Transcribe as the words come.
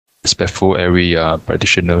respectful every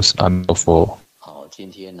practitioners. I'm for 好，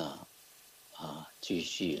今天呢，继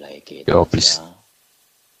续来给 your 大 please. 家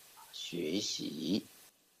学习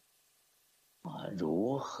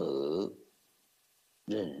如何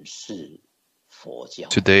认识佛教。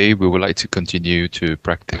 Today we would like to continue to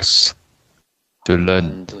practice, to 我 learn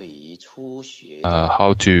们对于初学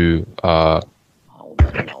how to 我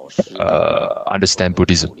们老师 understand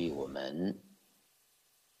Buddhism. 鼓励我们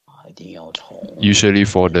一定要从 Usually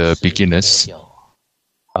for the 认识 beginners, 佛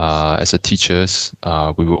教 as a teachers,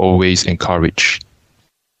 we will always encourage.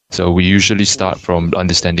 So we usually start from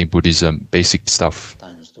understanding Buddhism, basic stuff.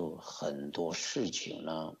 但是很多事情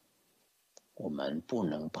呢，我们不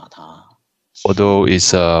能把它 Although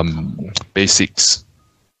it's basics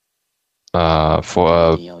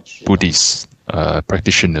for Buddhist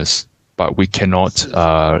practitioners, but we cannot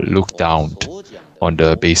look down on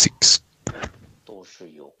the basics, 都是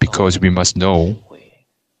有 because we must know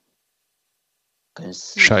跟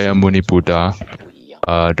世 Shakyamuni Buddha, 不一样，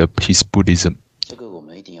 his Buddhism 这个我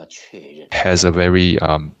们一定要确认， has a very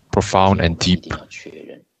profound 我们 and 一 deep 定要确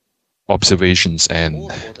认。 observations and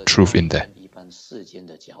佛的 truth 教 in 育 there. 跟一般世间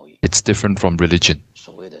的教育， It's different from religion,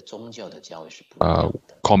 所谓的宗教的教育是不一样的。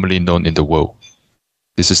 commonly known in the world.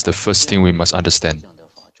 This is the first thing we must 这 understand. 样的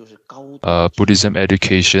法就是高度 Buddhism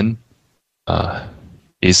education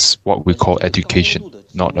is what we call education,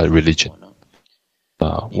 not a religion.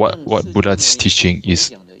 What Buddha is teaching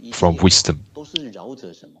is from wisdom, 都是绕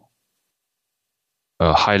着什么？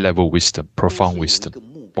 high-level wisdom, profound wisdom.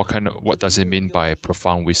 What does it mean by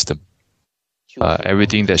profound wisdom?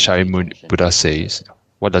 Everything that Shakyamuni Buddha says,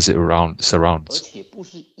 what does it surrounds? 而且不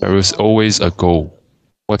是 There is always a goal.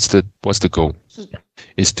 What's the goal?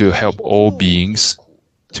 Is to help all beings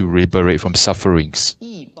to liberate from sufferings.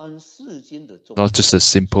 一般世间的宗 Not just a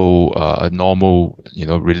simple, normal,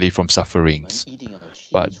 relief from 我们 sufferings, 一定要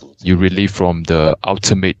清 but 楚。 you relieve from the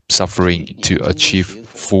ultimate suffering to achieve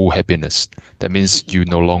full happiness. That means you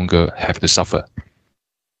no longer have to suffer.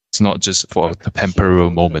 It's not just for a temporary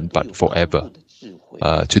moment, but forever. 的智慧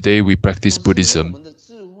Today we practice 我 Buddhism. 们的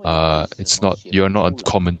智慧 It's not, you're not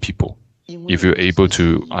uncommon people. If you're able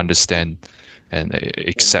to understand and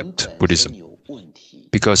accept Buddhism, 有问题，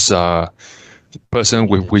 because person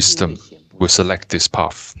with wisdom will select this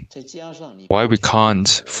path. 再加上你 Why we can't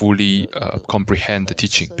fully comprehend the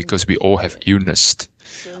teaching? Because we all have illness,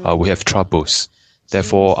 we have troubles.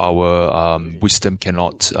 Therefore, our wisdom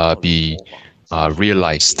cannot be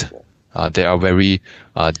realized. There are very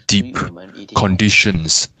deep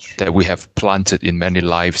conditions that we have planted in many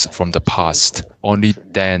lives from the past. Only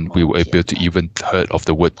then we were able to even heard of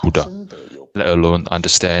the word Buddha, 真的有 let alone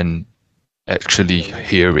understand, actually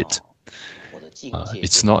hear it. 我的境界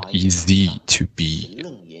It's not easy to be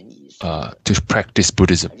楞严以上 to practice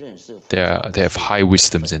Buddhism. 认识佛 They have high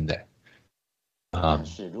wisdoms in there. 但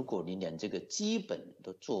是如果你连这个基本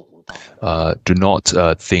都做不到， Do not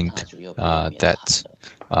think 那就要避免 that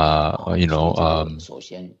首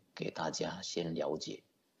先给大家先了解，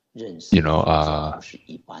认识 you know, 佛教不是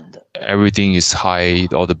一般的， everything is high.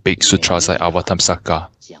 All the big sutras like Avatamsaka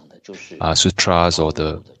讲的就是 sutras or 高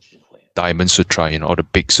the 度的智慧。 Diamond Sutra, all the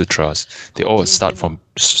big sutras, they all start from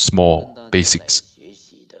small 跟大家来 basics. 学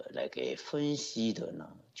习的，来给分析的呢，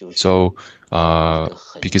就是 So,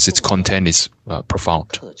 because its content is profound.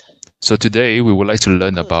 课程。 So today we would like to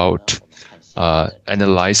learn 课程呢 about, 我们看现在的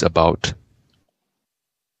analyze about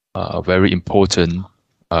very important 现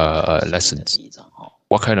在的 lessons. 第一章哈。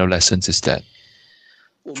 What kind of lessons is that?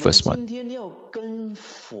 我们 First one. 今天要跟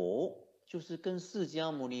佛，就是跟释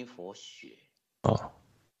迦牟尼佛学。 Oh.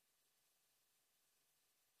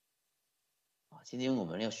 今天我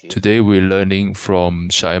们要学 Today we're learning from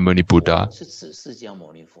Shakyamuni Buddha. 是指释迦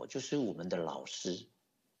牟尼佛，就是我们的老师。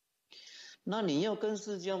那你要跟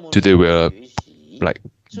释迦牟尼 Today 佛 we're 学习， like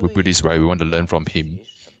we're Buddhists, right? We want to learn from him. 学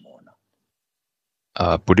什么呢？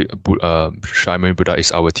 Shakyamuni Buddha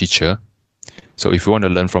is our teacher. So if we want to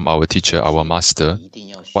learn from our teacher, our master, 一定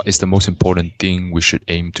要学 what is the most important thing we should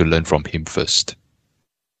aim to learn from him first?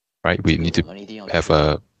 Right? We need to 我们一定要 have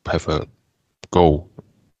a goal.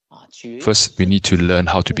 觉 First, we need to learn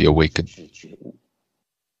how to be awakened. 是觉悟，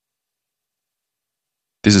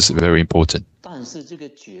 This is very important. 但是这个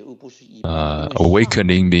觉悟不是一般。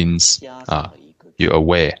 Awakening means 加上了一个 you're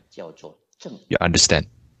aware, 叫做正， you understand.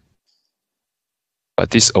 But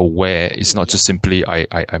this aware is not just simply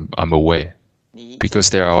I'm aware, 你 because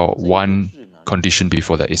there are one 这个是呢 condition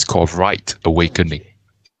before that. It's called right awakening.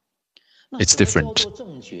 那 It's 什么叫 different. 做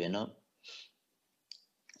正觉呢？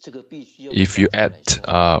这个必须要 If you 跟大 add 家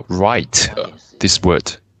来说 right, this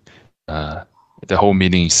word, the whole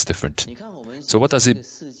meaning is different. 你看我们 So what does 这 it 个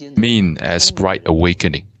世间的 mean as right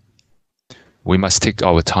awakening? we must take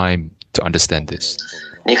our time to understand this.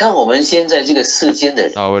 你看我们现在这个世间的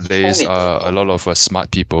人 Nowadays, a lot of smart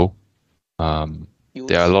people.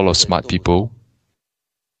 There are a lot of smart people,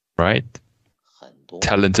 right? 很多，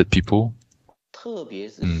 Talented people. 特别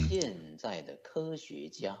是现在的科学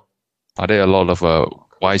家， Are there a lot of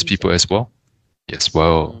wise people as well? Yes,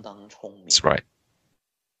 well, 相当聪明。 that's right.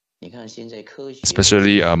 你看现在科学，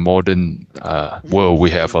 Especially modern world,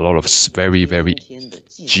 we have a lot of very, very 天的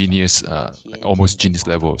技术 genius, almost genius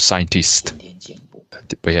level scientists. 天天进步。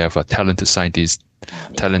 We have talented scientists,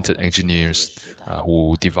 talented engineers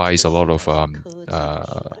who devise a lot of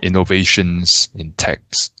innovations in tech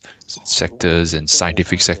sectors and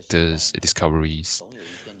scientific sectors, discoveries, 总有一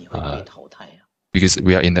天你会被淘汰啊。 because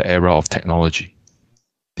we are in the era of technology.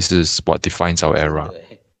 This is what defines our era.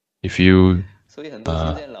 对， If you 所以很多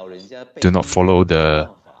现在老人家被 do not follow the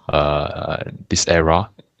this era,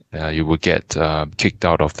 you will get kicked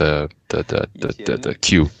out of the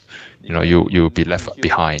queue. You know, you'll be left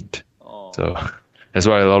behind. So that's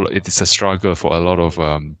why it is a struggle for a lot of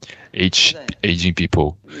aging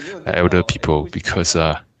people, elder people, because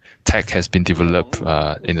tech has been developed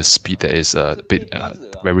in a speed that is a bit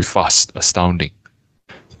very fast, astounding.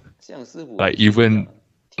 像师傅 Like even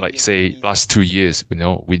like say last 2 years, you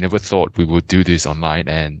know, we never thought we would do this online,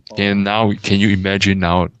 and now can you imagine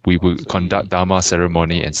now we will conduct Dharma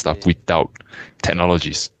ceremony and stuff without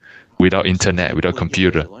technologies, without internet, without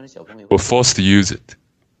computer. We're forced to use it,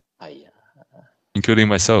 哎呀， including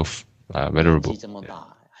myself, venerable. 这么大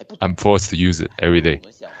还不 I'm forced to use it every day. 我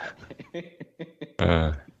们小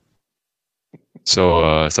孩，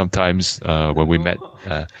 So sometimes when we met,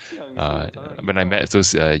 when I met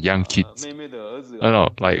those young kids, I don't know,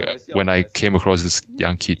 like when I came across these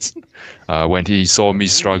young kids, when he saw me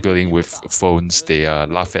struggling with phones, they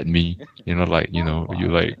laugh at me. You know, like you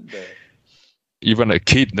like even a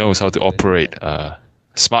kid knows how to operate a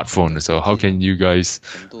smartphone. So how can you guys,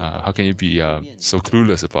 how can you be so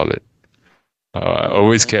clueless about it? I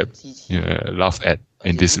always kept laughed at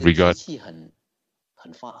in this regard. 机器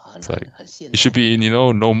很发很 It's like 很现 you should be,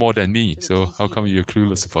 no more than me. So how come you're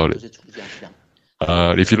clueless about it?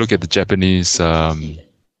 If you look at the Japanese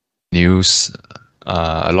news,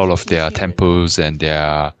 a lot of their temples and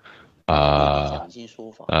their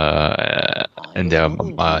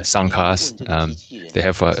sanghas, they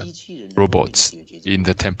have robots in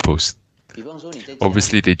the temples.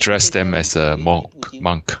 Obviously, they dress them as a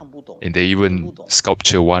monk, and they even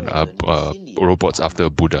sculpture one robots after a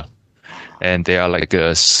Buddha. And they are like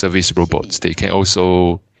service robots. They can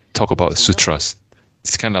also talk about sutras.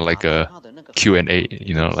 It's kind of like a Q&A,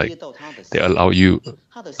 like they allow you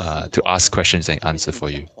to ask questions and answer for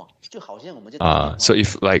you. So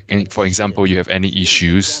if, like, for example, you have any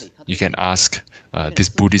issues, you can ask this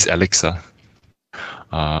Buddhist Alexa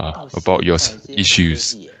about your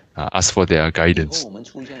issues. Ask for their guidance.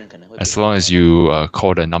 As long as you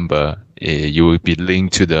call the number, you will be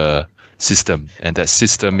linked to the system, and that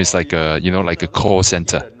system is like a like a call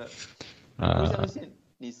center.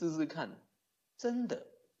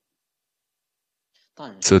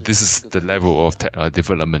 So this is the level of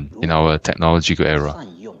development in our technological era.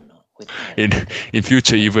 In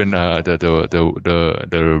future, even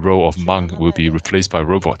the role of monk will be replaced by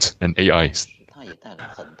robots and AIs.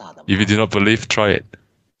 If you do not believe, try it.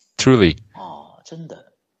 Truly.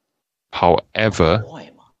 However,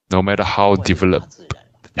 no matter how developed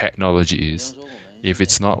technology is, if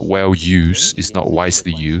it's not well used, it's not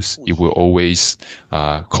wisely used, it will always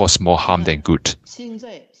cause more harm than good.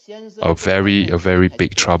 A very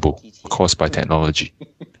big trouble caused by technology.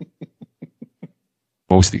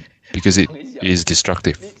 Mostly because it is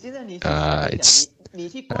destructive. It's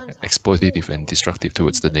exploitative and destructive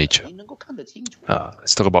towards the nature.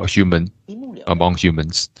 Let's talk about among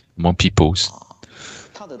humans, among peoples.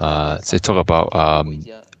 Let's talk about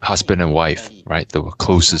husband and wife, right? The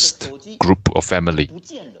closest group of family,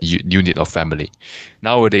 unit of family.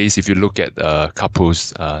 Nowadays, if you look at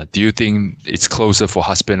couples, do you think it's closer for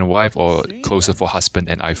husband and wife, or closer for husband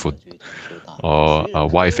and iPhone, or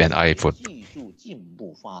wife and iPhone?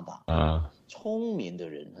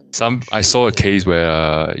 I saw a case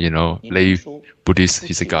where lay Buddhist,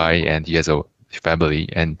 he's a guy and he has a family,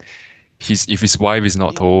 and if his wife is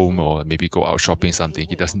not home or maybe go out shopping something,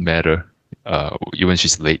 it doesn't matter, even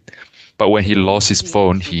she's late. But when he lost his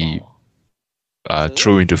phone, he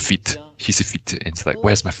threw into fit, his feet, and it's like,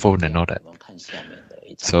 where's my phone and all that.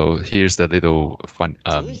 So here's the little fun,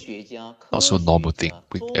 also normal thing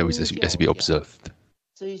as we observed.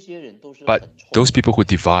 But those people who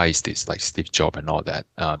devise this, like Steve Jobs and all that,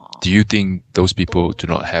 do you think those people do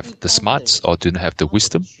not have the smarts or do not have the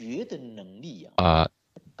wisdom?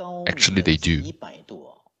 And actually they do.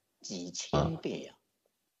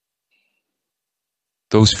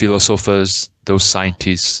 Those philosophers, those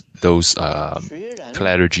scientists, those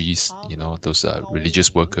clergies, those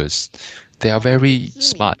religious workers, they are very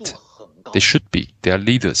smart. They should be. They are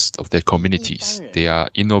leaders of their communities. They are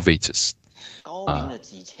innovators.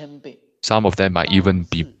 Some of them might even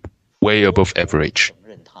be way above average.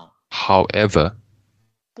 However,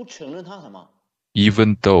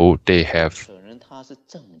 even though they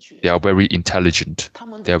are very intelligent,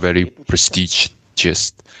 they are very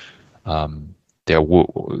prestigious, their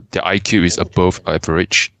IQ is above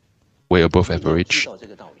average, way above average,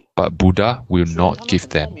 but Buddha will not give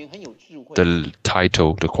them the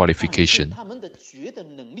title, the qualification,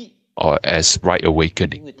 or as right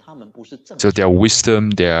awakening. So their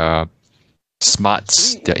wisdom, their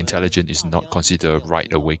smarts, their intelligence is not considered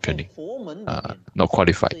right awakening, not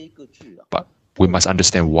qualified. But we must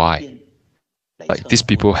understand why. Like these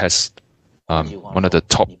people has one of the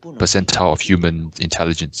top percentile of human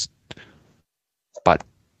intelligence, but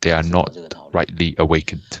they are not rightly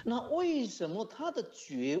awakened.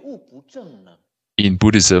 In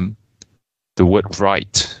Buddhism, the word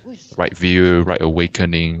right view, right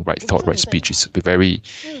awakening, right thought, right speech is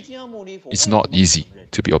it's not easy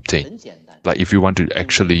to be obtained. Like if you want to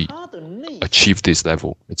actually achieve this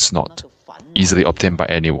level, it's not easily obtained by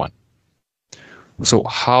anyone. So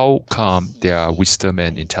how come their wisdom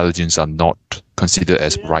and intelligence are not considered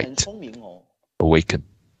as right awakened?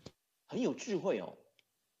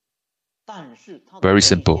 Very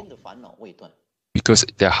simple. Because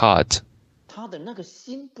their heart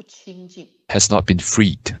has not been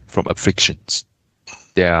freed from afflictions.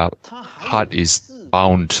 Their heart is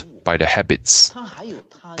bound by the habits,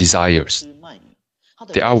 desires.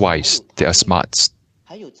 They are wise, they are smart,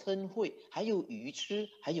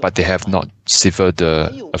 but they have not severed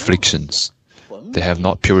the afflictions. They have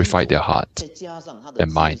not purified their heart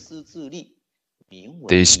and mind.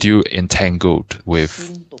 They still entangled with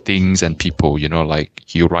things and people,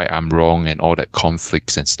 like you're right, I'm wrong, and all that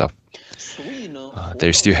conflicts and stuff.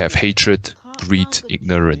 They still have hatred, greed,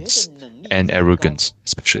 ignorance, and arrogance,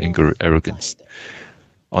 especially arrogance.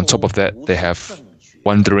 On top of that, they have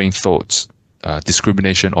wandering thoughts,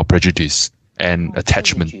 discrimination or prejudice, and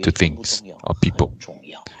attachment to things or people.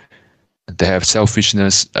 They have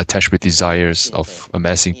selfishness attached with desires of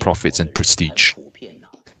amassing profits and prestige.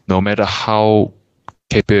 No matter how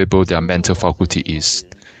capable their mental faculty is,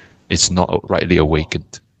 it's not rightly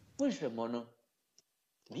awakened.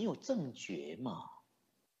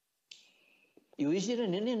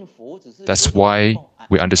 That's why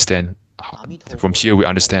we understand, from here we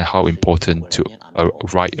understand how important a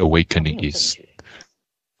right awakening is.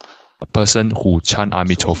 A person who chant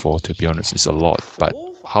Amitabha, to be honest, is a lot, but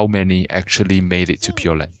how many actually made it to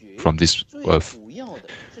Pure Land from this earth?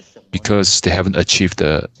 Because they haven't achieved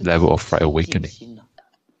the level of right awakening.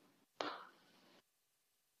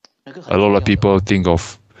 A lot of people think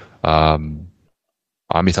of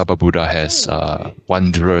Amitabha Buddha has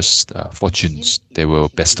wondrous fortunes. They will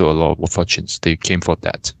bestow a lot of fortunes. They came for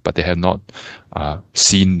that, but they have not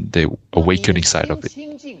seen the awakening side of it.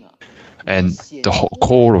 And the whole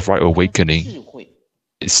core of right awakening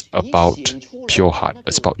is about pure heart.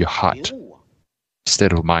 It's about your heart,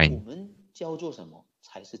 state of mind.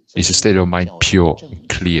 It's a state of mind pure and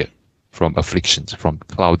clear from afflictions, from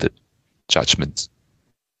clouded judgments.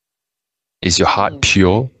 Is your heart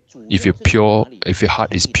pure? If your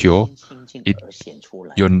heart is pure,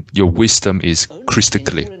 your wisdom is crystal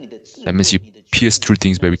clear. That means you pierce through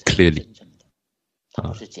things very clearly,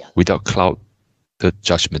 without clouded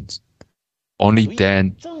judgments. Only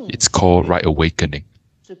then it's called right awakening.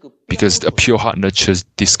 Because a pure heart nurtures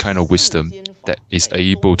this kind of wisdom that is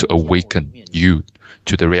able to awaken you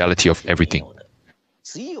to the reality of everything.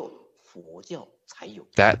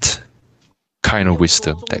 That kind of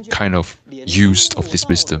wisdom, that kind of use of this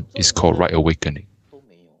wisdom is called right awakening.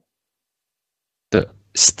 The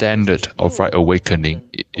standard of right awakening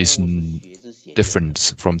is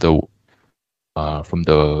different from the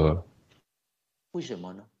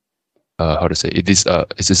how to say, it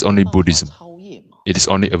is only Buddhism. It is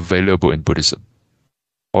only available in Buddhism,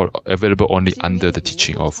 or available only under the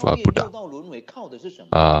teaching of Buddha.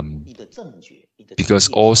 Because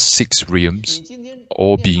all six realms,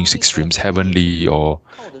 all being six realms, heavenly or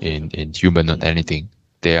in human or anything,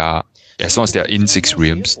 they are, as long as they are in six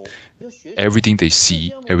realms, everything they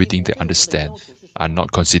see, everything they understand are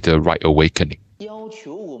not considered right awakening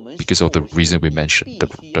because of the reason we mentioned,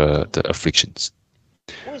 the afflictions.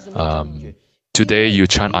 Today you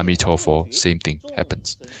chant Amitabha, same thing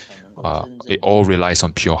happens. It all relies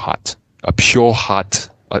on pure heart. A pure heart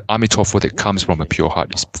Amitabha that comes from a pure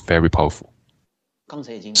heart is very powerful.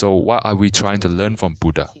 So what are we trying to learn from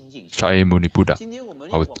Buddha? Shakyamuni Buddha,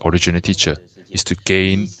 our original teacher, is to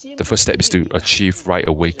gain, the first step is to achieve right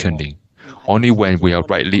awakening. Only when we are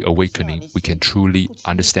rightly awakening, we can truly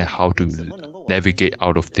understand how to navigate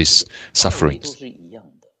out of these sufferings.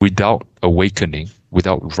 Without awakening,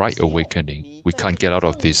 without right awakening, we can't get out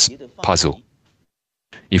of this puzzle.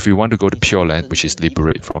 If we want to go to Pure Land, which is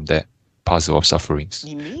liberate from that puzzle of sufferings,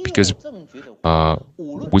 because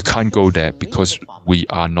we can't go there because we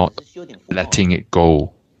are not letting it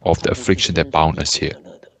go of the affliction that bound us here,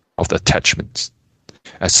 of the attachments.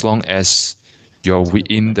 As long as you're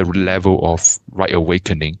within the level of right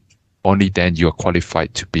awakening, only then you are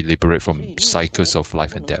qualified to be liberated from cycles of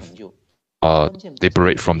life and death,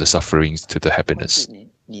 liberate from the sufferings to the happiness.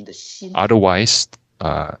 Otherwise,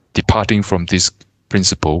 departing from this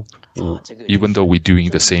principle, even though we're doing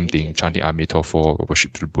the same thing, chanting Amitabha or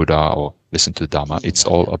worship to Buddha or listen to the Dharma, it's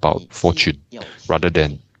all about fortune rather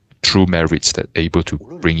than true merits that are able to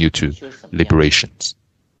bring you to liberations.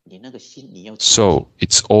 So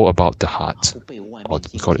it's all about the heart, or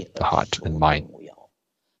we call it the heart and mind.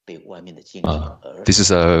 This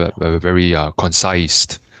is a very concise,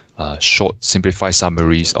 short, simplified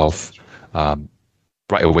summaries of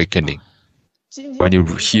right awakening. When you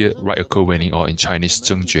hear right awakening, or in Chinese,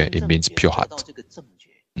 正觉, it means pure heart.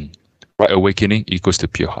 Right awakening equals to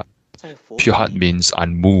pure heart. Pure heart means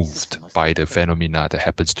unmoved by the phenomena that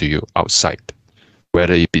happens to you outside,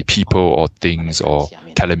 whether it be people or things or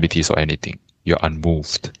calamities or anything. You're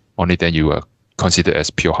unmoved. Only then you are considered as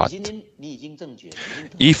pure heart.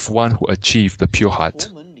 If one who achieved the pure heart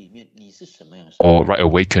or right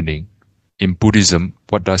awakening, in Buddhism,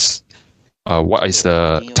 what is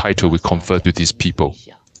the title we confer to these people?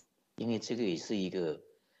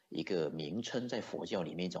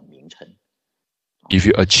 If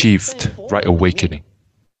you achieved right awakening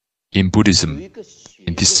in Buddhism,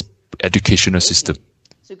 in this educational system,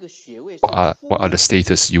 what are the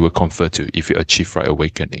status you will confer to if you achieve right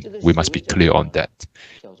awakening? We must be clear on that.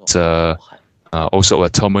 It's also a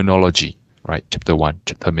terminology, right? Chapter 1,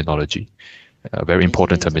 terminology. Very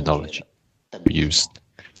important terminology we used.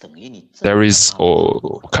 There is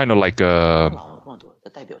kind of like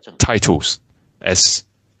titles as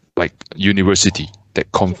like university that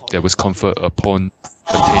was conferred upon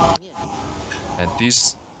attaining. And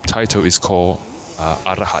this title is called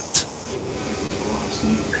Arahat.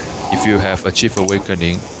 If you have achieved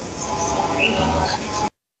awakening,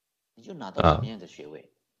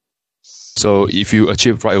 so if you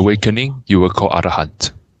achieve right awakening, you will call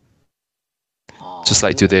Arahant. Just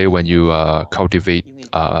like today, when you cultivate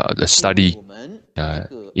the study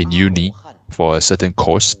in uni for a certain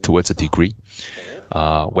course towards a degree,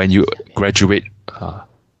 when you graduate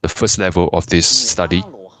the first level of this study,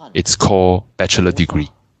 it's called bachelor degree.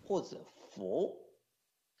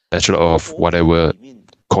 Bachelor of whatever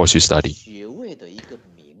course you study.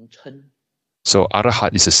 So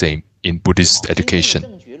Arahat is the same in Buddhist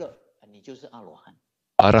education.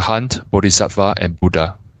 Arahant, Bodhisattva, and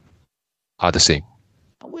Buddha are the same.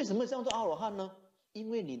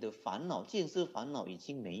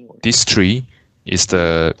 These three is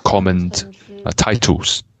the common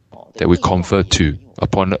titles that we confer to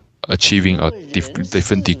upon achieving a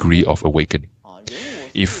different degree of awakening.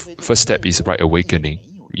 If first step is right awakening,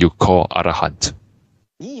 you call Arahant.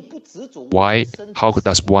 Why? How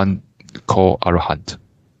does one call Arahant?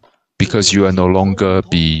 Because you are no longer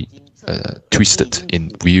be twisted in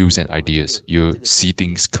views and ideas. You see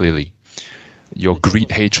things clearly. Your greed,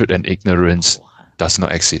 hatred, and ignorance does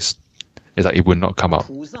not exist. It's like it will not come out.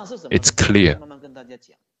 It's clear.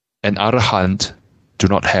 And Arahant do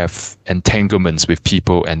not have entanglements with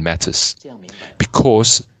people and matters,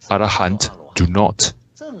 because Arahant do not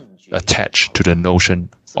attach to the notion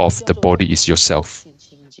of the body is yourself.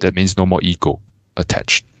 That means no more ego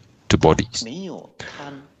attached to bodies.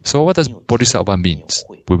 So what does Bodhisattva means?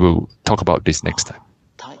 We will talk about this next time.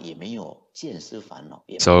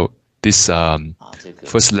 So this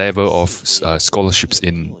first level of scholarships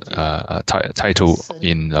in title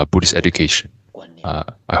in Buddhist education,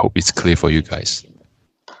 I hope it's clear for you guys.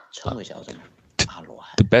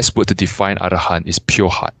 The best word to define Arahant is pure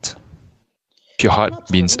heart. Pure heart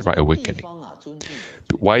means right awakening.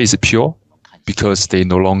 Why is it pure? Because they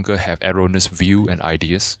no longer have erroneous view and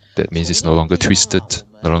ideas. That means it's no longer twisted,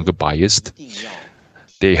 no longer biased.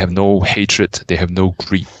 They have no hatred, they have no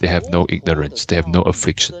greed, they have no ignorance, they have no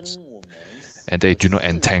afflictions. And they do not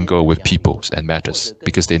entangle with people and matters,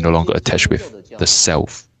 because they no longer attach with the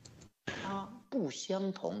self.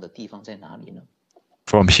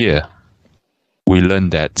 From here, we learn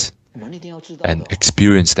that and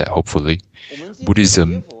experience that, hopefully.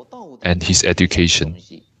 Buddhism and his education,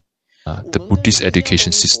 the Buddhist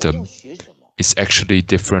education system is actually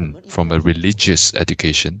different from a religious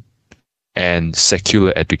education and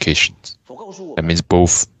secular education. That means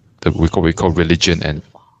both we call religion and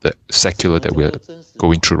the secular that we're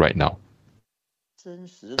going through right now,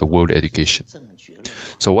 the world education.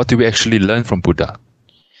 So what do we actually learn from Buddha?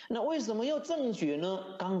 We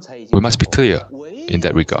must be clear in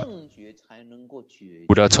that regard.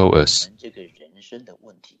 Buddha told us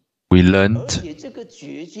we learned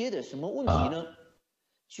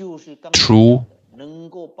true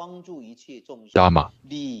Dharma.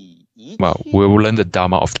 Well, we will learn the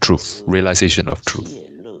Dharma of truth, realization of truth.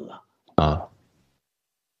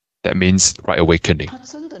 That means right awakening.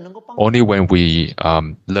 Only when we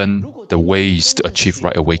learn the ways to achieve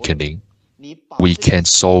right awakening, we can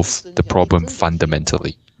solve the problem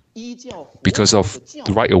fundamentally. Because of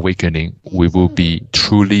the right awakening, we will be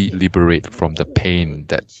truly liberated from the pain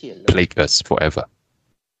that plagued us forever.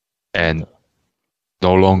 And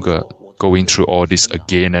no longer going through all this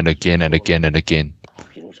again and again and again and again.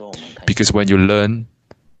 Because when you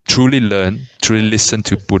truly listen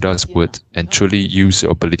to Buddha's word and truly use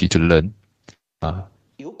your ability to learn,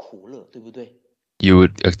 you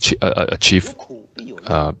would achieve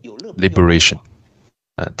liberation.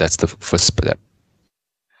 That's the first step.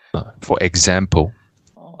 For example,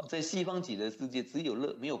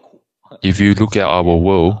 if you look at our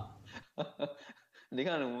world,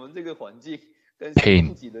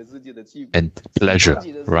 pain and pleasure,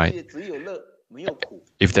 right?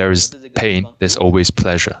 If there is pain, there's always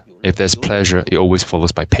pleasure. If there's pleasure, it always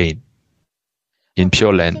follows by pain. In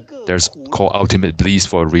Pure Land, there's called ultimate bliss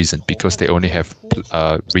for a reason, because they only have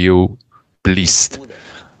real bliss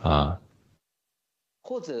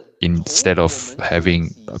instead of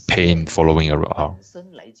having pain following around.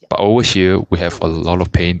 But over here, we have a lot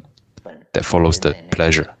of pain that follows the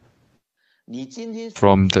pleasure.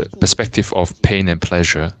 From the perspective of pain and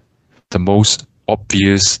pleasure, the most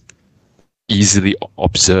obvious, easily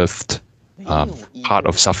observed part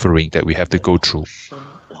of suffering that we have to go through,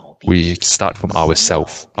 we start from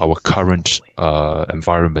ourself, our current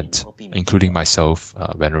environment, including myself,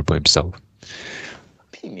 Venerable himself,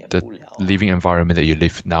 the living environment that you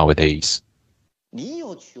live nowadays.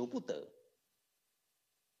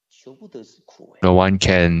 No one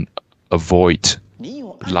can avoid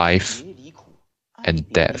life and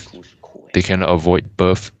death. They cannot avoid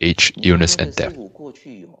birth, age, illness, and death.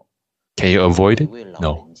 Can you avoid it?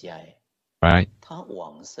 No. Right?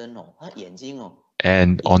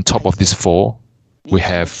 And on top of this four, we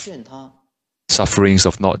have sufferings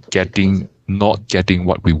of not getting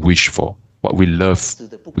what we wish for. What we love,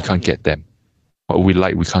 we can't get them. What we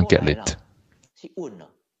like, we can't get it.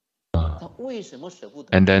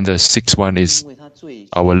 And then the sixth one is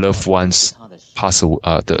our loved ones pass away,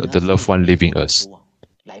 the loved one leaving us.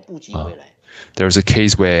 There is a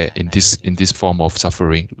case where in this form of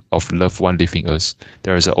suffering of loved one leaving us,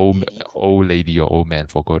 there is an old lady or old man,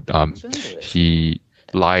 forgot. He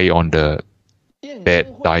lie on the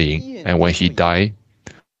bed dying, and when he died,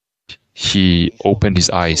 he opened his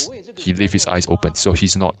eyes. He left his eyes open, so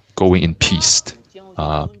he's not going in peace.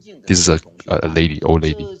 This is a old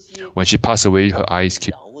lady. When she passed away, her eyes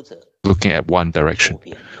keep looking at one direction,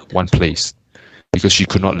 one place, because she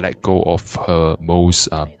could not let go of her most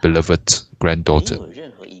beloved granddaughter.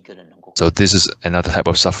 So this is another type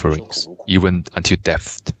of sufferings, even until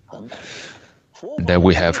death. And then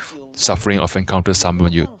we have suffering of encountering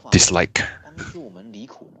someone you dislike.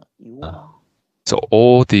 So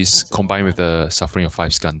all these combined with the suffering of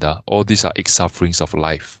five skandha, all these are 8 sufferings of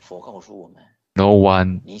life. No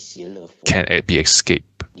one can be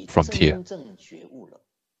escaped from here.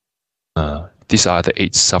 These are the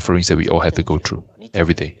 8 sufferings that we all have to go through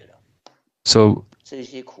every day. So,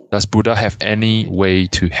 does Buddha have any way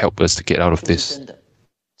to help us to get out of this?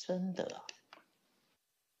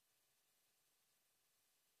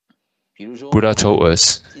 Buddha told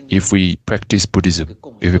us, if we practice Buddhism,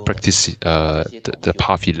 if we practice the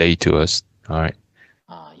path he laid to us, all right,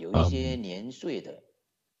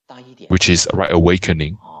 which is right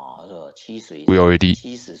awakening, we already,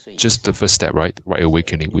 just the first step, right? Right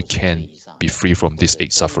awakening, we can be free from these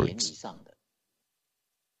 8 sufferings.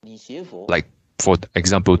 Like, for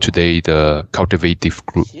example, today, the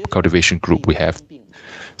cultivation group we have,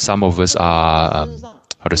 some of us are,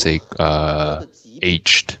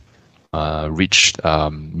 aged, reached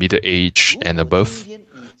middle age and above,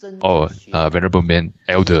 or venerable men,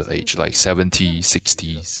 elder age, like 70,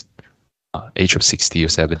 60s, age of 60 or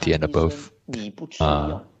 70 and above.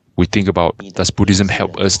 We think about, does Buddhism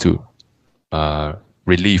help us to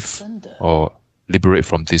relief or liberate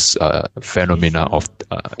from this phenomena of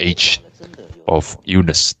age, of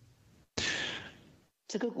illness.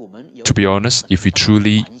 To be honest, if we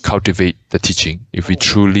truly cultivate the teaching, if we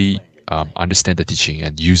truly understand the teaching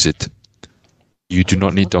and use it, you do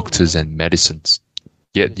not need doctors and medicines.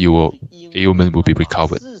 Yet your ailment will be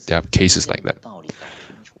recovered. There are cases like that.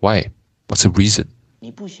 Why? What's the reason?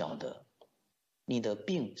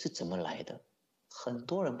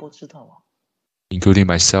 Including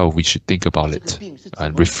myself, we should think about it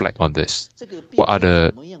and reflect on this. What are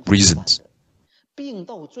the reasons?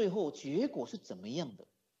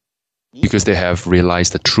 Because they have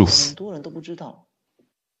realized the truth.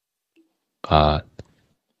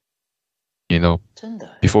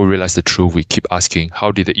 Before we realize the truth, we keep asking,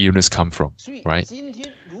 how did the illness come from, right?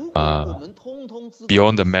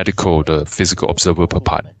 Beyond the medical, the physical observable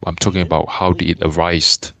part, I'm talking about how did it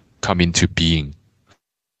arise, come into being,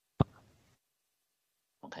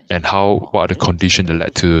 and what are the conditions that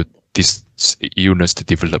led to this illness to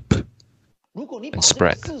develop and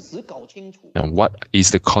spread, and what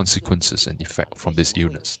is the consequences and effect from this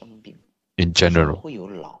illness in general.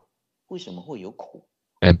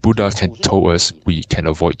 And Buddha can tell us we can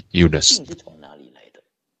avoid illness.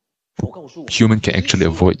 Human can actually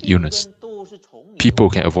avoid illness. People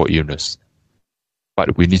can avoid illness.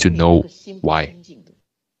 But we need to know why.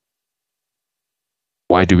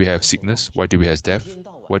 Why do we have sickness? Why do we have death?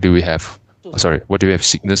 Why do we have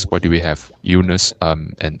sickness? Why do we have illness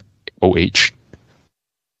and old age?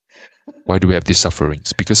 Why do we have these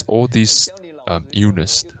sufferings? Because all these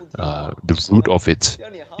illness, the root of it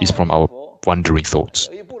is from our wandering thoughts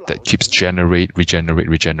that keeps regenerate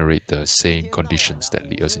the same conditions that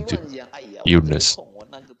lead us into illness.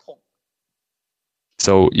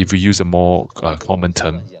 So if we use a more common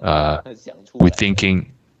term, we're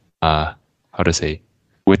thinking, we're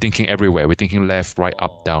thinking everywhere. We're thinking left, right,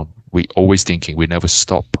 up, down. We're always thinking. We never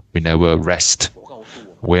stop. We never rest.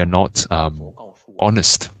 We're not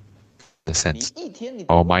honest, in a sense.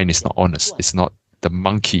 Our mind is not honest. It's not. The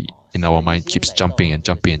monkey in our mind keeps jumping and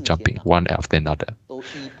jumping and jumping, one after another.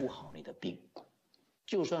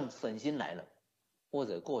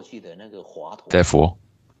 Therefore,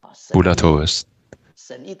 Buddha told us,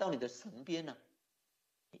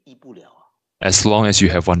 as long as you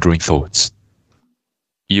have wandering thoughts,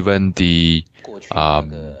 even the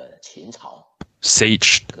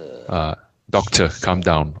sage doctor come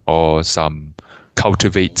down, or some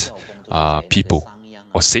cultivate people,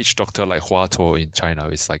 or sage doctor like Hua Tuo in China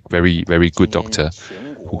is like very, very good doctor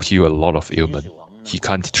who heal a lot of ailment. He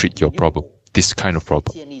can't treat your problem, this kind of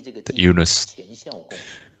problem, the illness.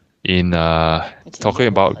 In talking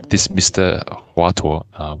about this Mr. Hua Tuo,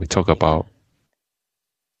 we talk about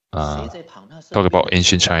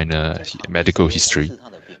ancient China medical history.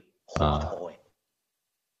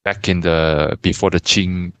 Back in before the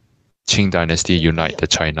Qing dynasty united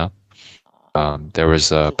China, there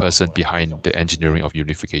was a person behind the engineering of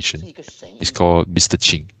unification. He's called Mr.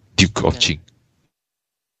 Qing, Duke of Qing.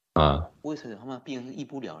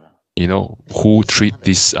 Who treat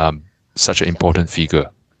this such an important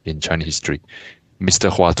figure in Chinese history? Mr.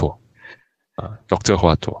 Hua Tuo, Dr.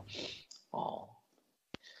 Hua Tuo.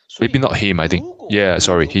 Maybe not him, I think. Yeah,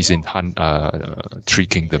 sorry, he's in Han, Three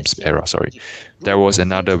Kingdoms era, sorry. There was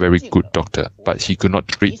another very good doctor, but he could not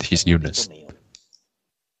treat his illness.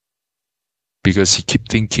 Because he keeps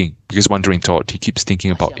thinking, because wandering thought, he keeps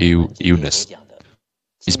thinking about illness.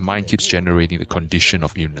 His mind keeps generating the condition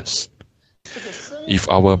of illness. If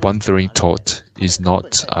our wandering thought is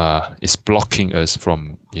blocking us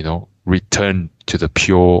from, return to the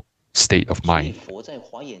pure state of mind,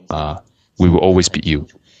 we will always be ill.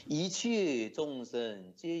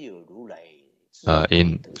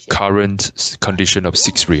 In current condition of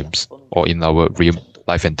 6 realms, or in our realm,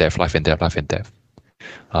 life and death, life and death, life and death,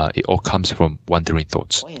 it all comes from wandering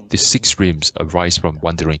thoughts. These 6 realms arise from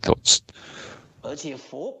wandering thoughts.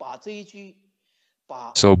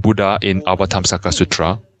 So Buddha in Avatamsaka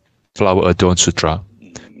Sutra, Flower Adorned Sutra,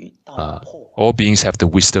 all beings have the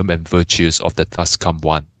wisdom and virtues of the thus come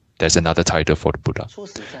one. There's another title for the Buddha.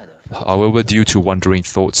 However, due to wandering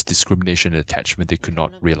thoughts, discrimination, and attachment, they could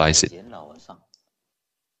not realize it.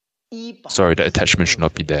 Sorry, the attachment should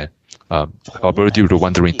not be there. However, due to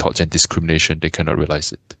wandering thoughts and discrimination, they cannot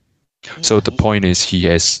realize it. So the point is, he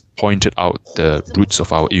has pointed out the roots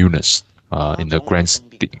of our illness in the grand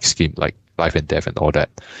scheme, like life and death and all that,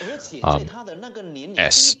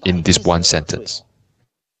 as in this one sentence.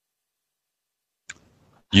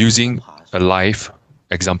 Using a life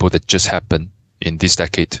example that just happened in this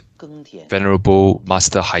decade, Venerable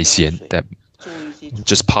Master Hai Xian, that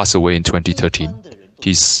just passed away in 2013,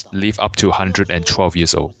 he's lived up to 112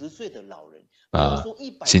 years old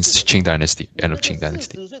since Qing Dynasty, end of Qing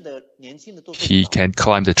Dynasty. He can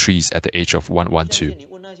climb the trees at the age of 112.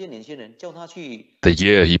 The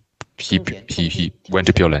year he went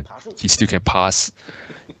to Pure Land, he still can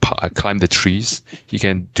climb the trees. He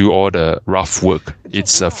can do all the rough work.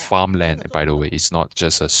 It's a farmland, by the way. It's not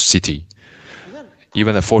just a city.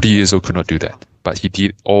 Even a 40 years old could not do that. But he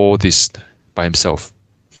did all this by himself.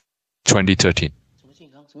 2013,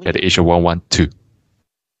 at the age of 112.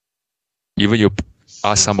 Even you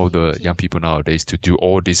ask some of the young people nowadays to do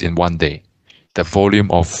all this in one day, the volume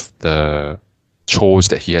of the chores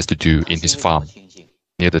that he has to do in his farm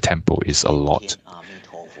near the temple is a lot.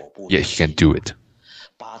 Yet he can do it.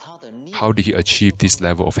 How did he achieve this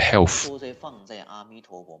level of health?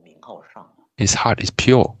 His heart is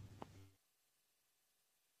pure.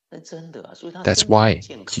 That's why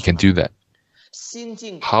he can do that.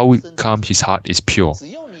 How come his heart is pure?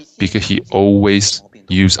 Because he always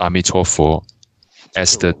used Amitabha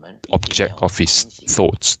as the object of his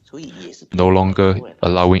thoughts, no longer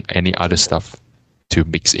allowing any other stuff to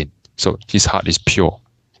mix in. So his heart is pure.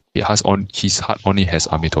 His heart only has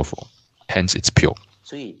Amitabha. Hence it's pure.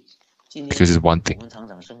 Because it's one thing.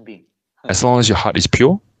 As long as your heart is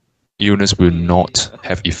pure, illness will not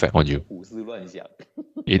have effect on you.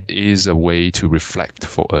 It is a way to reflect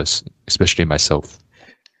for us, especially myself.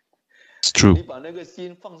 It's true.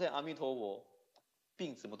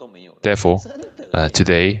 Therefore,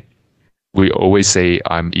 today, we always say,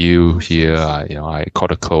 I'm ill here, I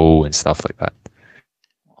caught a cold and stuff like that.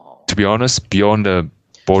 To be honest, beyond the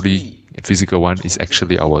body, physical one, is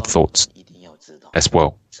actually our thoughts as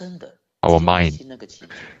well, our mind.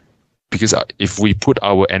 Because if we put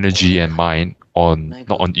our energy and mind on,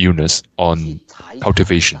 not on illness, on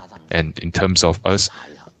cultivation, and in terms of us,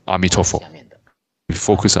 Amitabha, we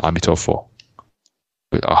focus on Amitabha,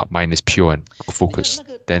 our mind is pure and focused,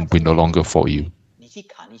 then we no longer fall ill.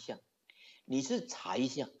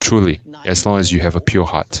 Truly, as long as you have a pure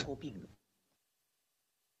heart.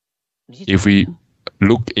 If we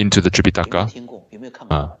look into the Tripitaka,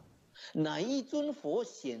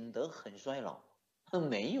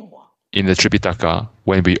 in the Tripitaka,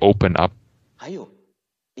 when we open up,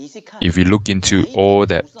 if we look into all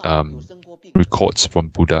that records from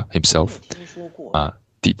Buddha himself,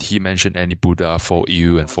 did he mention any Buddha fall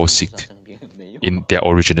ill and fall sick in their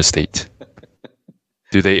original state?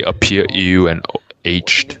 Do they appear ill and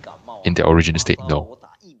aged in their original state? No.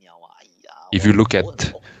 If you look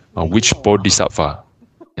at which Bodhisattva,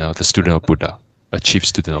 the student of Buddha, a chief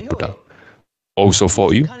student of Buddha, also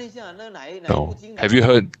fall ill? No. Have you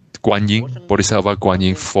heard Guan Yin, Bodhisattva Guan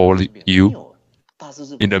Yin fall ill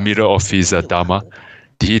in the middle of his Dharma?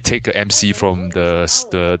 Did he take an MC from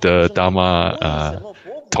the Dharma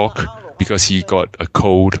talk because he got a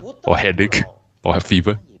cold or headache or a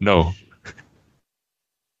fever? No.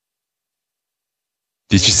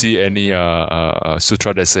 Did you see any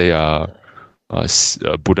sutra that say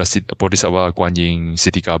Bodhisattva Guan Yin,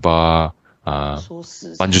 Siddhikapa,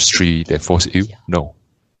 Manjushri that falls ill? No.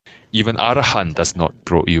 Even Arahant does not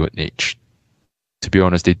grow ill in age. To be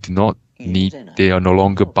honest, they do not need, they are no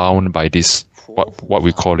longer bound by this, what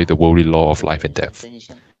we call it, the worldly law of life and death.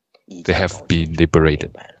 They have been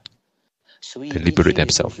liberated. They liberate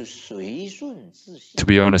themselves. To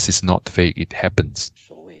be honest, it's not fake, it happens.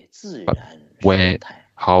 But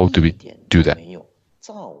how do we do that?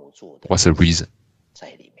 What's the reason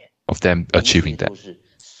of them achieving that?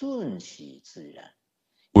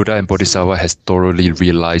 Buddha and Bodhisattva has thoroughly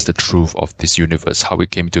realized the truth of this universe, how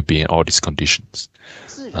it came to be in all these conditions.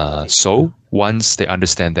 So, once they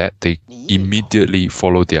understand that, they immediately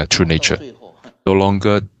follow their true nature. No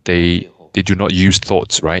longer they do not use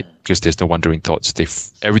thoughts, right? Because there's no wandering thoughts.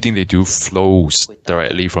 Everything they do flows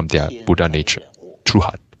directly from their Buddha nature, true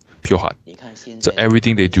heart, pure heart. So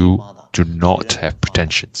everything they do not have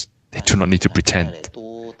pretensions. They do not need to pretend.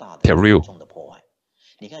 They're real.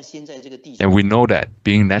 And we know that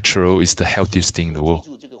being natural is the healthiest thing in the world,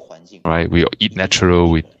 right? We eat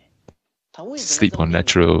natural, we sleep on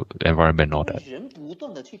natural environment and all that.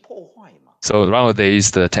 So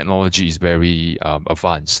nowadays, the technology is very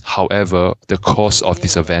advanced. However, the cause of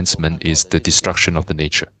this advancement is the destruction of the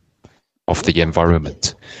nature, of the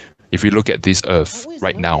environment. If we look at this earth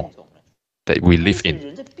right now that we live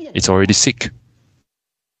in, it's already sick,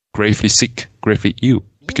 gravely ill,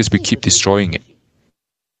 because we keep destroying it.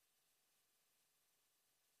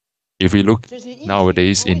 If we look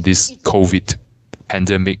nowadays in this COVID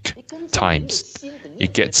pandemic times,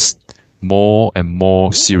 it gets more and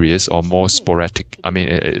more serious or more sporadic. I mean,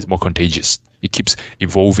 it's more contagious. It keeps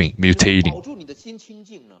evolving, mutating,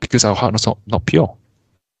 because our heart is not pure.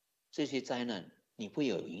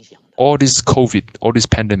 All this COVID, all this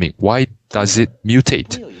pandemic, why does it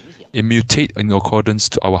mutate? It mutates in accordance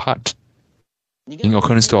to our heart, in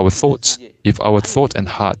accordance to our thoughts. If our thought and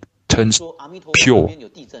heart turns pure,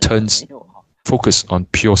 turns focus on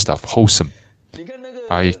pure stuff, wholesome,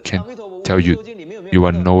 I can tell you, you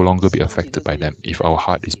will no longer be affected by them if our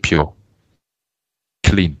heart is pure,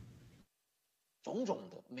 clean.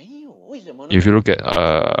 If you look at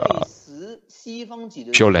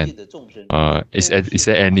Pure Land, is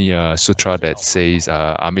there any sutra that says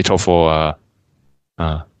Amitabha?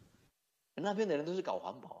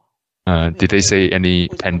 Did they say any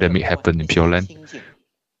pandemic happened in Pure Land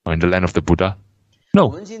or in the land of the Buddha? No.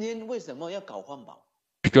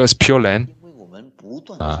 Because Pure Land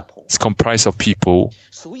is comprised of people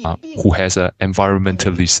who has an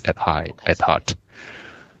environmentalist at heart.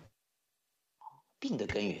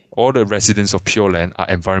 All the residents of Pure Land are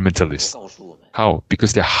environmentalists. How?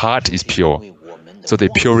 Because their heart is pure, so they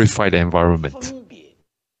purify the environment.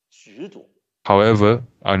 However,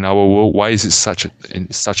 in our world, why is it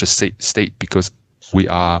in such a state? Because we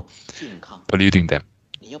are polluting them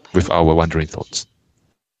with our wandering thoughts.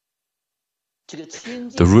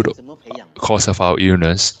 The root cause of our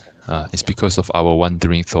illness is because of our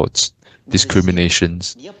wandering thoughts,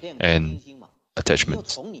 discriminations, and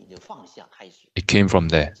attachments. It came from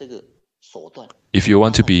there. If you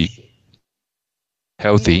want to be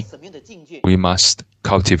healthy, we must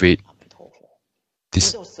cultivate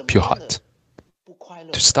this pure heart.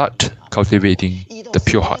 To start cultivating the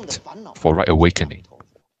pure heart for right awakening,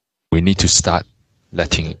 we need to start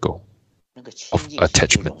letting it go of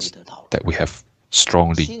attachments that we have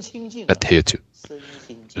strongly adhered to.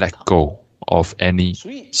 Let go of any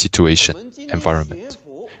situation, environment,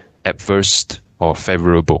 adverse or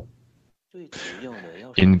favorable.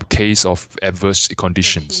 In case of adverse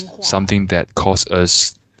conditions, something that causes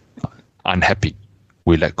us unhappy,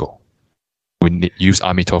 we let go. We use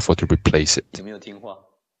Amitabha to replace it.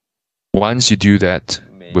 Once you do that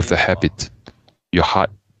with the habit, your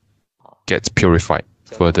heart gets purified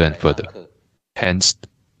further and further. Hence,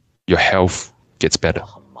 your health gets better.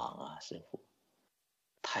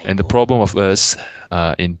 And the problem of us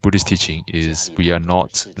in Buddhist teaching is we are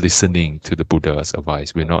not listening to the Buddha's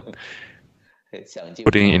advice. We're not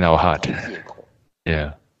putting it in our heart.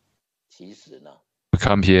 Yeah. We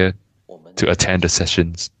come here to attend the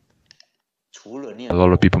sessions. A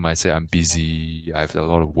lot of people might say, I'm busy, I have a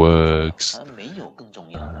lot of works,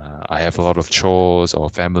 I have a lot of chores or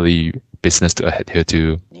family business to adhere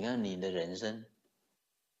to.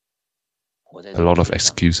 A lot of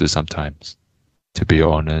excuses sometimes. To be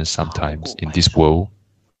honest, sometimes in this world,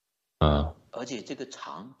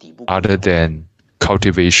 other than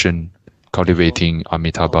cultivating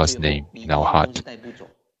Amitabha's name in our heart,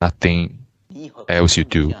 nothing else you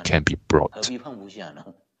do can be brought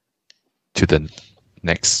to the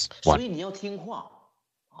next one.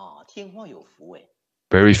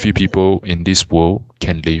 Very few people in this world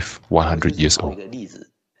can live 100 years old.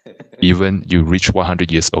 Even you reach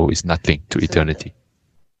 100 years old is nothing to eternity.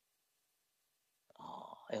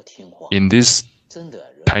 In this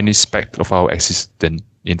tiny speck of our existence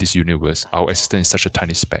in this universe, our existence is such a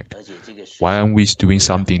tiny speck. Why aren't we doing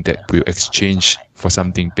something that will exchange for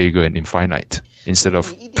something bigger and infinite, instead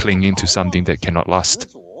of clinging to something that cannot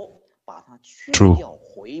last? True.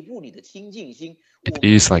 It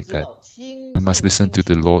is like that. We must listen to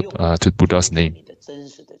the Lord, to Buddha's name,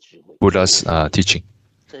 Buddha's teaching,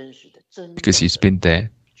 because he's been there.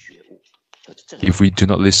 If we do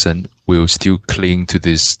not listen, we will still cling to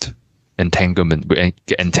this entanglement, we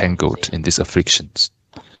get entangled in these afflictions.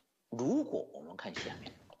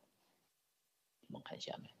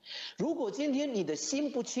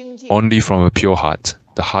 Only from a pure heart,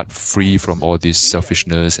 the heart free from all this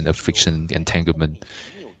selfishness and affliction, entanglement,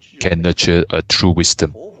 can nurture a true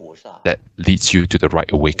wisdom that leads you to the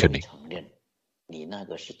right awakening.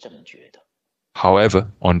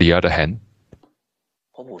 However, on the other hand,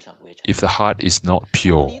 if the heart is not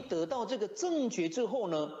pure,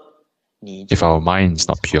 if our mind is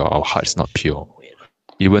not pure, our heart is not pure,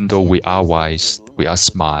 even though we are wise, we are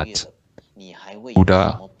smart,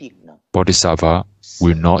 Buddha, Bodhisattva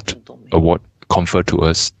will not award comfort to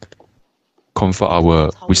us, confer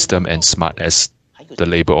our wisdom and smart as the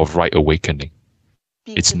labor of right awakening.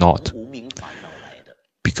 It's not.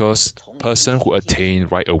 Because person who attain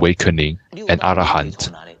right awakening and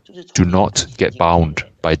arahant do not get bound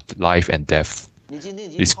by life and death.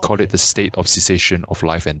 It's called the state of cessation of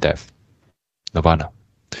life and death, nirvana.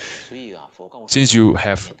 Since you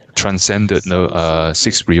have transcended the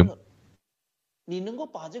sixth realm,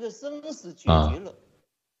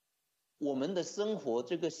 no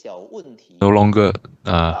longer,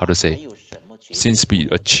 how to say, since we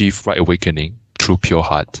achieve right awakening through pure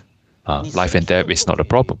heart, life and death is not a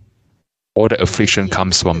problem. All the affliction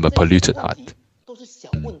comes from the polluted heart.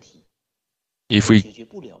 If we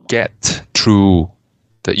get through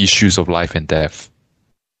the issues of life and death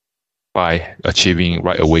by achieving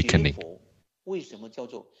right awakening,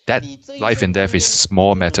 that life and death is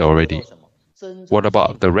small matter already. What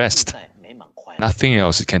about the rest? Nothing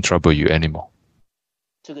else can trouble you anymore.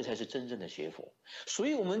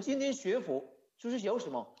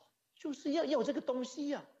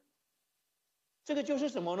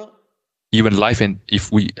 Even life and if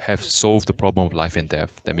we have solved the problem of life and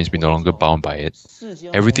death, that means we're no longer bound by it.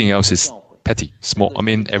 Everything else is petty, small. I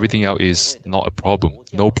mean, everything else is not a problem,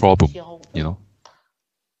 no problem, you know.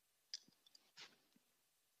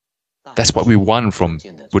 That's what we want from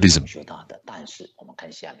Buddhism.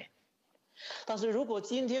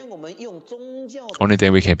 Only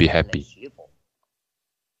then we can be happy.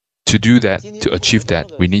 To do that, to achieve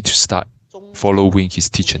that, we need to start following his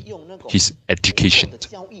teaching, his education.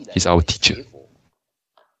 He's our teacher.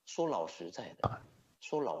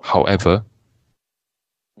 However,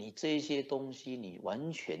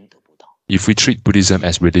 if we treat Buddhism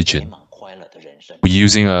as religion, we're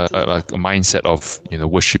using a mindset of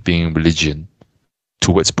worshipping religion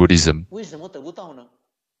towards Buddhism,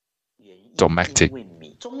 dogmatic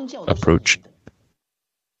approach.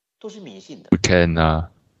 We can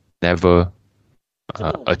never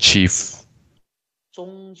achieve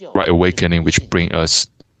right awakening, which bring us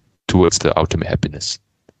towards the ultimate happiness.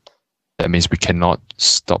 That means we cannot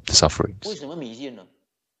stop the sufferings.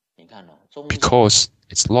 Because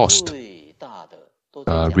it's lost.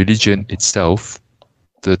 Religion itself,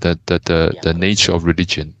 the nature of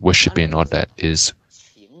religion, worshipping and all that is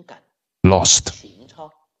lost.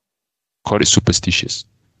 Call it superstitious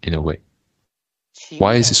in a way.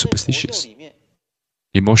 Why is it superstitious?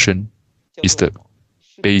 Emotion is the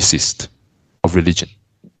basis of religion.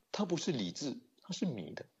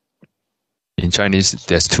 In Chinese,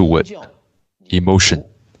 there's two words: emotion,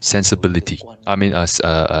 sensibility.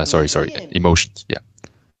 Emotions. Yeah.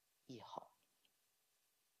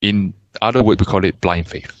 In other words, we call it blind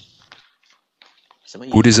faith.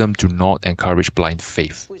 Buddhism do not encourage blind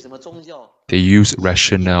faith. They use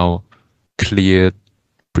rational, clear,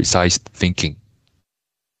 precise thinking.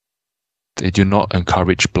 They do not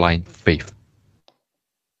encourage blind faith.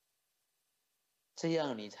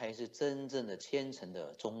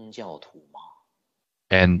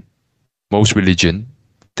 And most religion,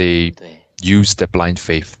 they use the blind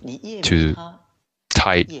faith to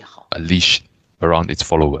tie a leash around its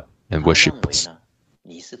follower and worshippers.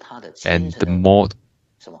 And the more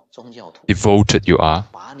devoted you are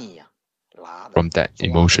from that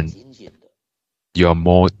emotion, you are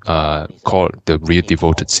more called the real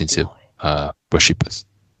devoted, sincere worshippers.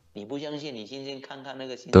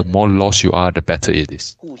 The more lost you are, the better it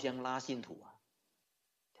is.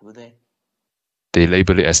 They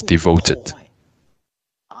label it as devoted.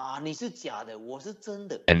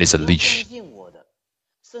 And it's a leash,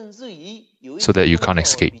 so that you can't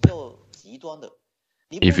escape.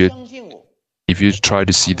 If you try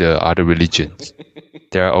to see the other religions,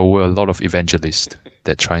 there are a lot of evangelists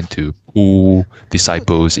that are trying to pull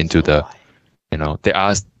disciples into the, they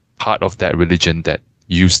are part of that religion that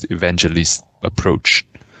use the evangelist approach.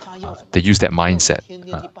 They use that mindset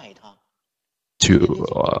to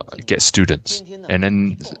get students. And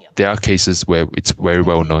then there are cases where it's very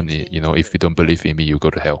well known, if you don't believe in me, you go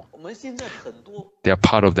to hell. They are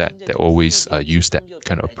part of that. They always use that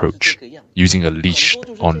kind of approach, using a leash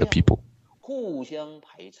on the people.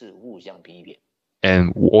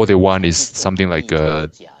 And all they want is something like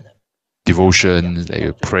devotion.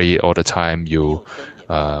 They pray all the time. You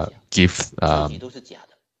give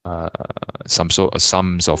some sort of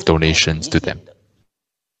sums of donations to them.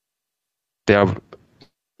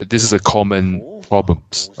 This is a common problem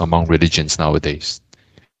among religions nowadays.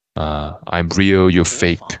 I'm real, you're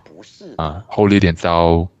fake. Holier than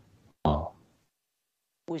thou.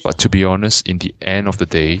 But to be honest, in the end of the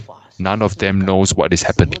day, none of them knows what is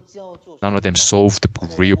happening. None of them solve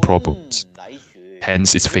the real problems.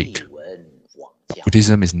 Hence, it's fake.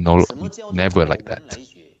 Buddhism is never like that.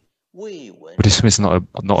 Buddhism is not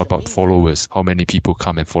about followers. How many people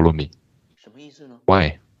come and follow me?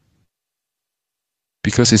 Why?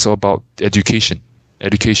 Because it's all about education.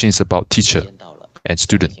 Education is about teacher and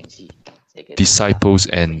student, disciples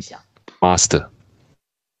and master.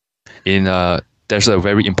 There's a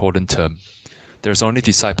very important term. There's only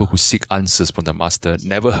disciple who seek answers from the master,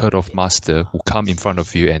 never heard of master who come in front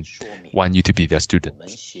of you and want you to be their student.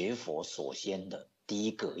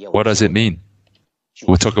 What does it mean?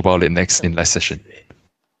 We'll talk about it next in last session.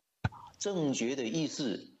 So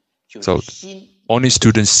only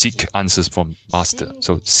students seek answers from master.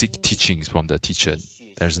 So seek teachings from the teacher.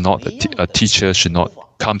 There's not a teacher should not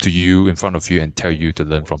come to you in front of you and tell you to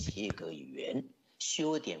learn from me.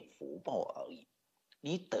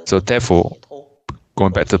 So therefore,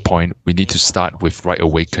 going back to the point, we need to start with right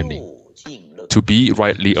awakening. To be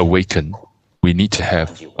rightly awakened, we need to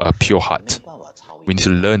have a pure heart. We need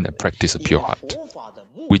to learn and practice a pure heart.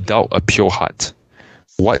 Without a pure heart,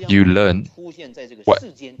 what you learn,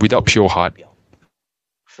 without pure heart,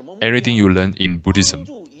 everything you learn in Buddhism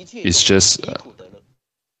is just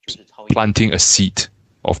planting a seed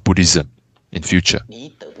of Buddhism in future.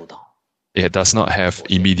 It does not have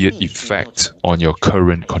immediate effect on your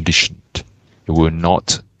current condition. It will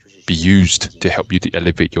not be used to help you to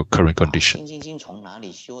elevate your current condition.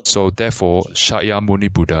 So therefore,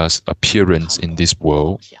 Shakyamuni Buddha's appearance in this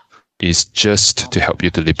world is just to help you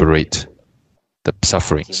to liberate the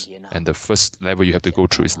sufferings. And the first level you have to go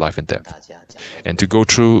through is life and death. And to go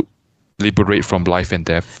through, liberate from life and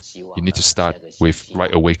death, you need to start with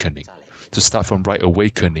right awakening. To start from right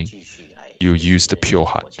awakening, you use the pure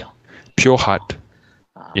heart. Pure heart,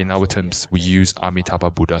 in our terms, we use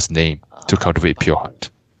Amitabha Buddha's name to cultivate pure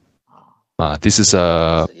heart. This is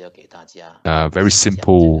a very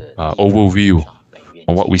simple overview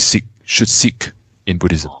on what we should seek in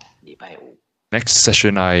Buddhism. Next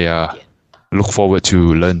session, I look forward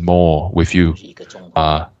to learn more with you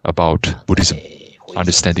about Buddhism,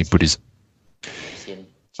 understanding Buddhism.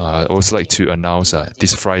 I also like to announce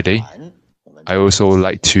this Friday, I also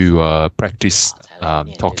like to practice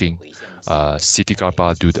talking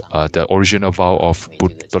Siddhikarpa, the original vow of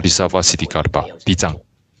Bodhisattva Siddhikarpa, Dizang,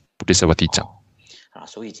 Bodhisattva Dizang.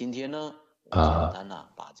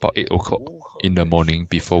 About 8 o'clock in the morning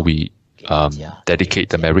before we dedicate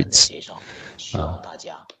the merits.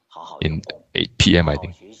 In 8 p.m. I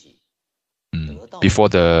think.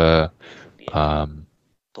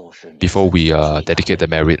 Before we dedicate the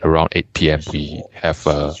merit around 8 p.m., we have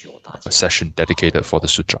a session dedicated for the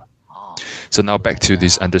sutra. So now back to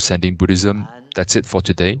this understanding Buddhism. That's it for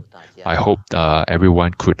today. I hope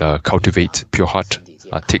everyone could cultivate pure heart,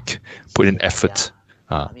 put in effort,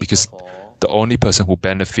 because the only person who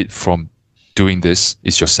benefit from doing this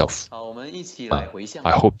is yourself.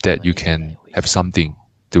 I hope that you can have something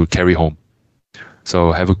to carry home.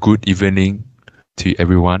 So have a good evening to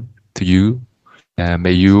everyone, to you.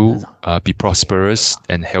 May you be prosperous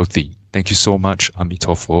and healthy. Thank you so much,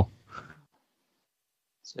 Amitabha.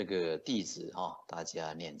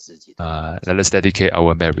 Let us dedicate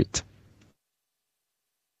our merit.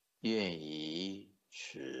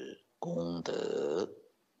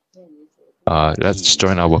 Let's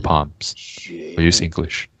join our palms. We use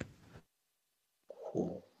English.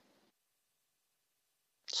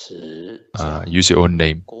 Use your own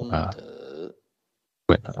name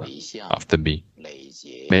after me.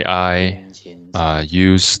 May I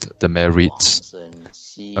use the merits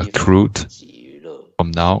accrued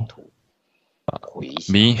from now.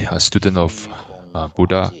 Me, a student of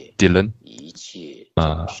Buddha, Dylan,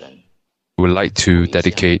 would like to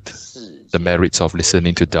dedicate the merits of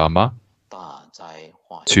listening to Dharma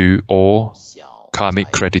to all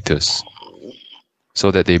karmic creditors,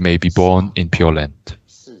 so that they may be born in Pure Land.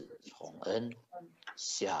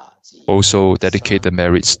 Also dedicate the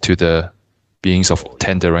merits to the beings of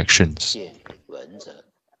 10 directions,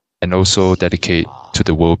 and also dedicate to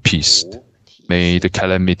the world peace. May the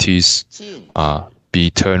calamities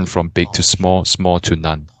be turned from big to small, small to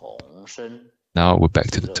none. Now we're back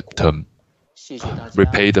to the term.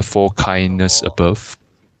 Repay the 4 kindness above,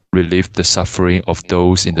 relieve the suffering of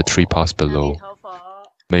those in the 3 paths below.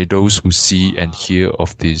 May those who see and hear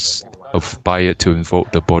of this aspire to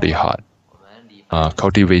invoke the body heart,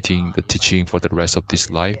 cultivating the teaching for the rest of this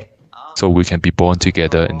life, so we can be born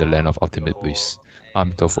together in the land of ultimate bliss.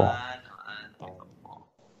 Amitabha.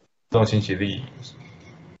 重心起立，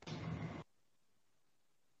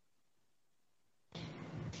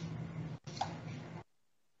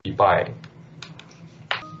一拜，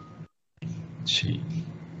起，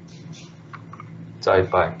再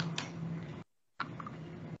拜，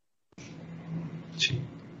起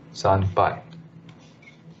，3拜，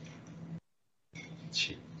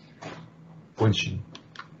起，问询。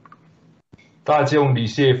大众礼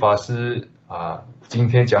谢法师今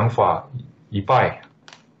天讲法一拜。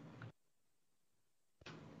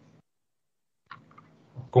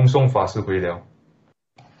恭送法师回了。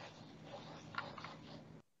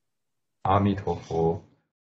阿弥陀佛。